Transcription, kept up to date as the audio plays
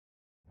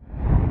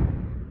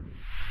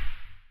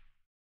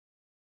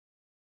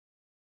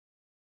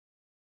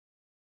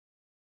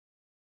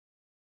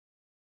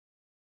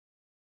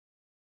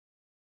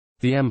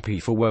The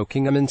MP for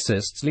Wokingham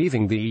insists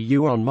leaving the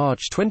EU on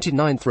March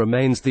 29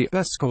 remains the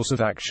best course of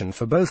action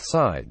for both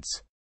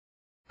sides,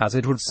 as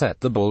it would set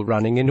the ball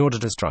running in order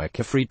to strike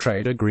a free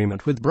trade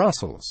agreement with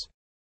Brussels.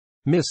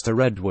 Mr.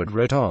 Redwood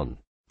wrote on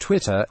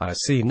Twitter, "I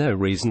see no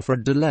reason for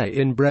a delay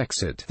in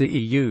Brexit. The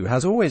EU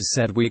has always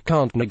said we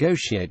can't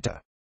negotiate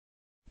a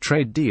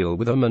trade deal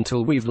with them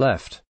until we've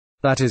left.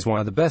 That is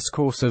why the best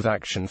course of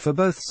action for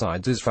both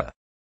sides is for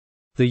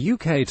the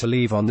UK to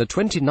leave on the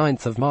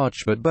 29th of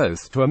March, but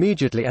both to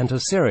immediately enter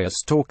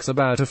serious talks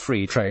about a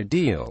free trade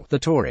deal." The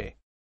Tory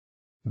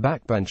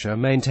backbencher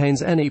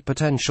maintains any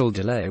potential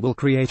delay will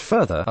create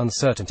further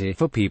uncertainty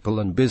for people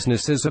and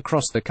businesses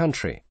across the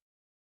country.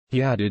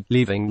 He added,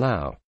 "Leaving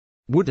now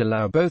would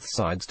allow both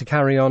sides to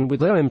carry on with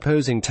their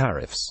imposing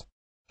tariffs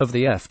of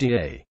the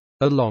FTA.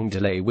 A long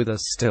delay with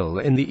us still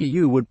in the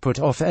EU would put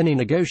off any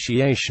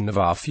negotiation of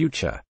our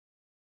future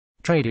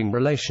trading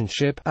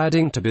relationship,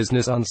 adding to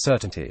business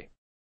uncertainty.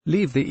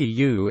 Leave the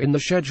EU in the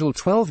scheduled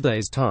 12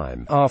 days'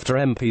 time, after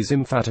MPs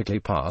emphatically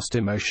passed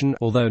a motion,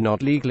 although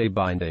not legally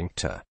binding,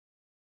 to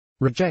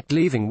reject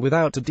leaving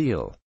without a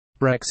deal."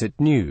 Brexit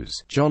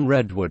news. John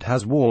Redwood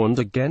has warned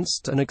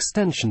against an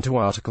extension to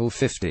Article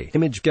 50.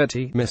 Image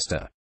Getty.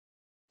 Mr.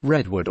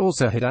 Redwood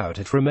also hit out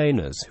at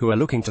Remainers, who are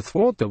looking to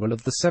thwart the will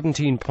of the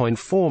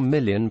 17.4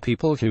 million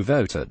people who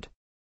voted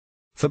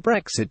for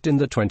Brexit in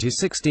the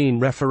 2016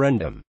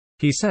 referendum.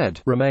 He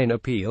said, "Remain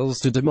appeals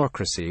to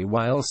democracy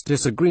whilst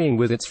disagreeing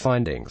with its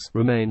findings.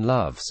 Remain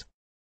loves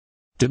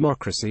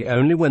democracy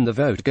only when the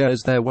vote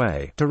goes their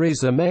way."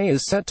 Theresa May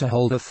is set to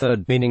hold a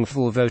third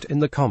meaningful vote in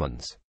the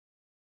Commons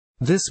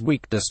this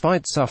week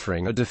despite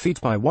suffering a defeat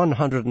by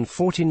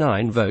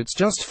 149 votes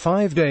just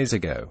 5 days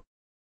ago.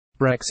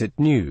 Brexit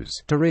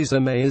news. Theresa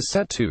May is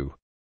set to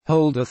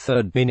hold a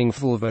third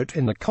meaningful vote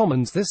in the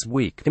Commons this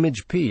week.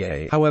 Image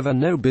PA. However,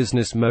 no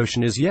business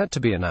motion is yet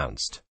to be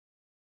announced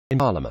in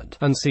Parliament,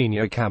 and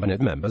senior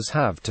cabinet members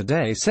have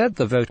today said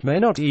the vote may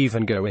not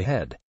even go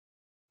ahead.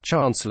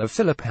 Chancellor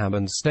Philip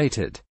Hammond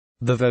stated,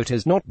 "The vote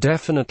is not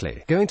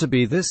definitely going to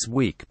be this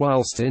week,"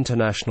 whilst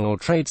International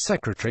Trade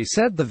Secretary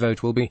said the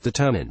vote will be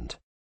determined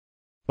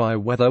by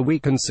whether we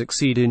can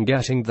succeed in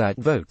getting that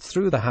vote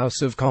through the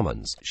House of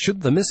Commons,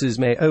 should the Mrs.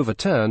 May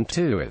overturn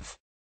two of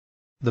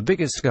the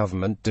biggest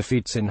government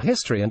defeats in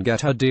history and get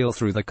her deal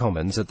through the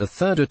Commons at the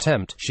third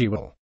attempt. She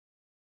will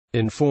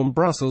inform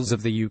Brussels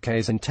of the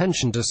UK's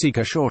intention to seek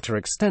a shorter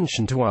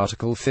extension to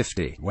Article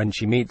 50 when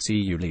she meets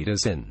EU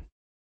leaders in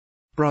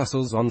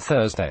Brussels on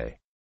Thursday.